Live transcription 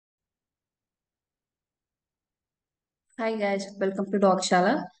Hi guys, welcome to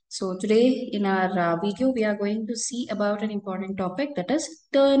Dogshala. So today in our video, we are going to see about an important topic, that is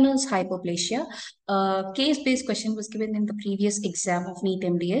Turner's hypoplasia. Case-based question was given in the previous exam of NEET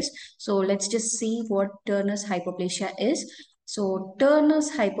MDS. So let's just see what Turner's hypoplasia is. So Turner's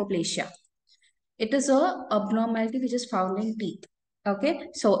hypoplasia, it is a abnormality which is found in teeth. Okay,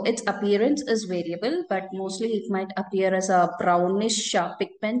 so its appearance is variable, but mostly it might appear as a brownish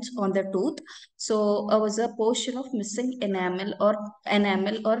pigment on the tooth. So was a portion of missing enamel or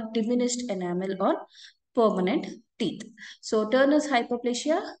diminished enamel on permanent teeth. So Turner's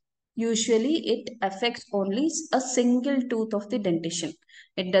hypoplasia, usually it affects only a single tooth of the dentition.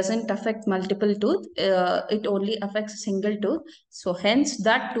 It doesn't affect multiple tooth. It only affects a single tooth. So hence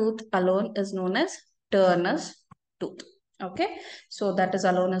that tooth alone is known as Turner's tooth. Okay. So that is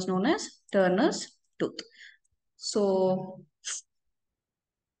alone is known as Turner's tooth. So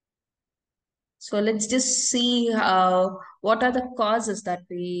let's just see what are the causes that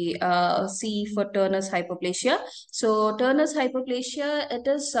we see for Turner's hypoplasia. So Turner's hypoplasia, it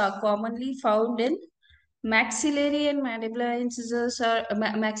is commonly found in maxillary and mandibular incisors, or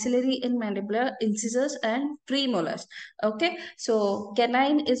maxillary and mandibular incisors and premolars. Okay, so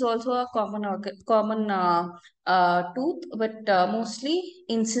canine is also a common tooth, but mostly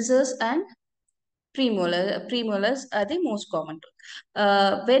incisors and premolars are the most common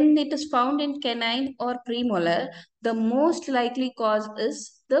tooth. When it is found in canine or premolar, the most likely cause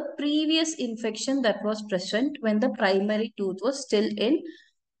is the previous infection that was present when the primary tooth was still in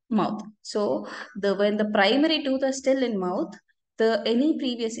mouth. So when the primary tooth is still in mouth, the any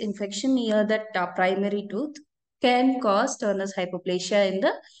previous infection near that primary tooth can cause Turner's hypoplasia in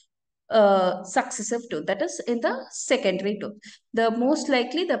the successive tooth, that is in the secondary tooth. The most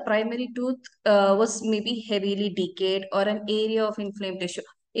likely the primary tooth was maybe heavily decayed or an area of inflamed tissue.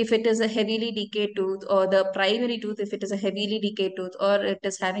 If it is a heavily decayed tooth, or the primary tooth, if it is a heavily decayed tooth, or it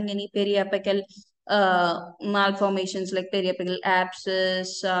is having any periapical malformations like periapical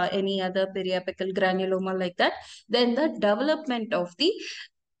abscess, any other periapical granuloma like that, then the development of the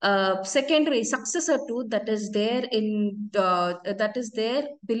secondary successor tooth that is there that is there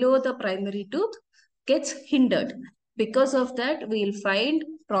below the primary tooth gets hindered. Because of that, we'll find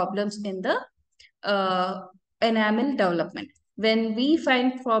problems in the enamel development. When we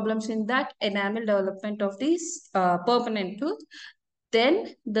find problems in that enamel development of this permanent tooth,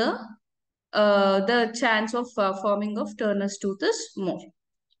 then the chance of forming of Turner's tooth is more.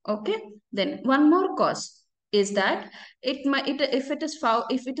 Okay, then one more cause is that if it is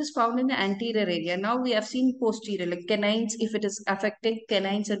found in the anterior area. Now we have seen posterior, like canines. If it is affecting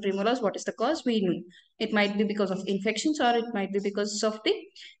canines and premolars, what is the cause? We know it might be because of infections, or it might be because of the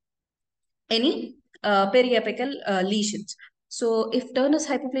any periapical lesions. So if Turner's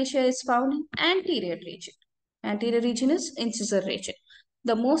hypoplasia is found in anterior region is incisor region.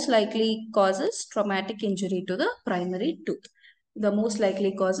 The most likely causes traumatic injury to the primary tooth. The most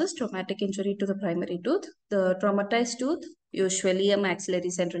likely causes traumatic injury to the primary tooth. The traumatized tooth, usually a maxillary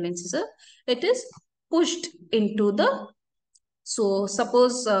central incisor, it is pushed into the, so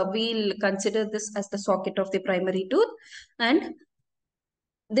suppose we'll consider this as the socket of the primary tooth and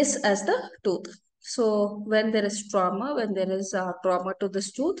this as the tooth. So when there is trauma, trauma to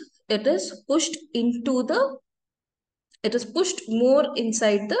this tooth, it is pushed more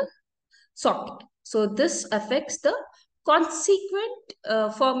inside the socket. So this affects the consequent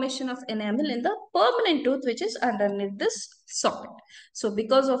formation of enamel in the permanent tooth, which is underneath this socket. So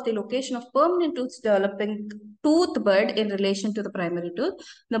because of the location of permanent tooth developing tooth bud in relation to the primary tooth,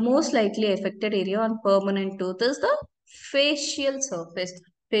 the most likely affected area on permanent tooth is the facial surface.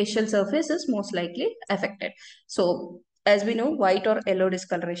 Facial surface is most likely affected. So as we know, white or yellow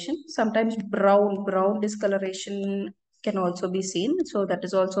discoloration, sometimes brown discoloration can also be seen. So that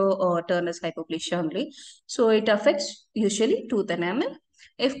is also Turner's hypoplasia only. So it affects usually tooth enamel.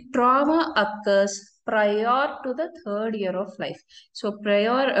 If trauma occurs prior to the 3rd year of life, so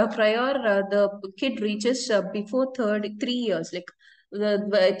prior the kid reaches before 3 years, like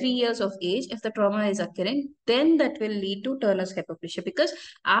the 3 years of age, if the trauma is occurring, then that will lead to Turner's hypoplasia. Because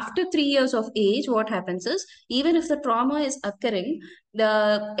after 3 years of age, what happens is, even if the trauma is occurring,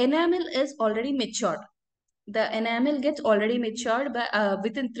 the enamel is already matured. The enamel gets already matured by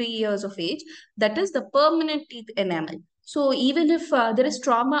within 3 years of age. That is the permanent teeth enamel. So even if there is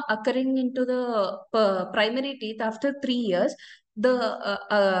trauma occurring into the primary teeth after 3 years, the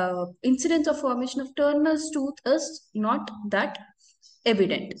incidence of formation of Turner's tooth is not that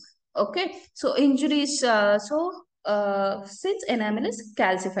evident. Okay, so injuries. Since enamel is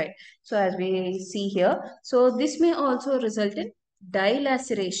calcified, so as we see here, so this may also result in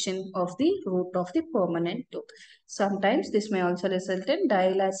dilaceration of the root of the permanent tooth. Sometimes this may also result in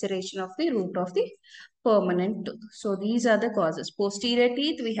dilaceration of the root of the permanent tooth. So these are the causes. Posterior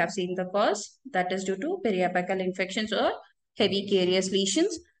teeth, we have seen the cause, that is due to periapical infections or heavy carious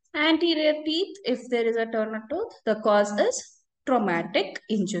lesions. Anterior teeth, if there is a Turner tooth, the cause is traumatic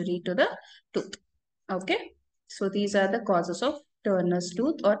injury to the tooth. Okay. So these are the causes of Turner's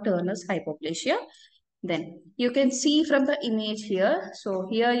tooth or Turner's hypoplasia. Then you can see from the image here. So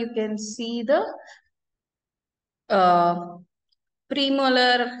here you can see the uh,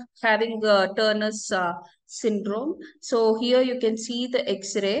 premolar having Turner's syndrome. So here you can see the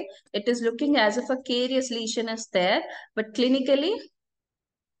X-ray. It is looking as if a carious lesion is there, but clinically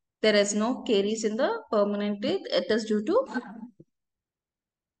there is no caries in the permanent teeth. It is due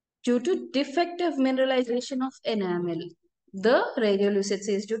to defective mineralization of enamel. The radiolucid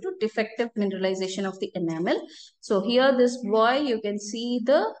is due to defective mineralization of the enamel. So here this boy, you can see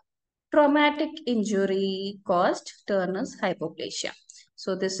the traumatic injury caused Turner's hypoplasia.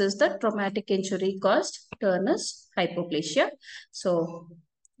 So this is the traumatic injury caused Turner's hypoplasia. So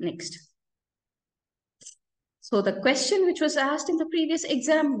next. So the question which was asked in the previous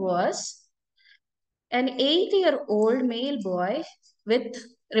exam was, an 8-year-old male boy with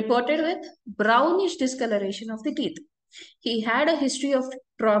reported with brownish discoloration of the teeth. He had a history of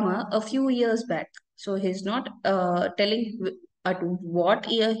trauma a few years back. So he's not telling at what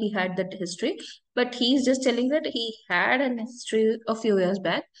year he had that history, but he's just telling that he had an history a few years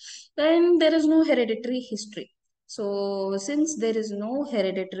back. Then there is no hereditary history. So since there is no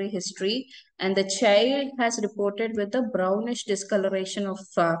hereditary history and the child has reported with a brownish discoloration of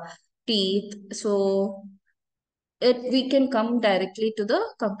teeth, so we can come directly to the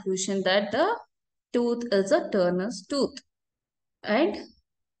conclusion that the tooth is a Turner's tooth. And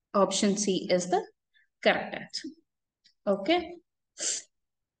option C is the correct answer. Okay.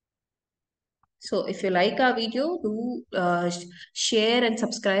 So if you like our video, do share and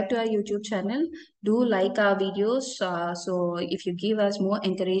subscribe to our YouTube channel. Do like our videos. So if you give us more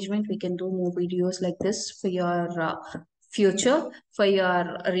encouragement, we can do more videos like this for your future, for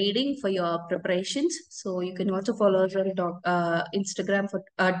your reading, for your preparations. So you can also follow us on Instagram for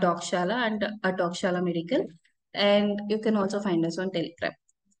Dogshala and Dogshala Medical. And you can also find us on Telegram.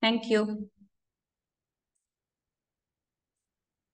 Thank you.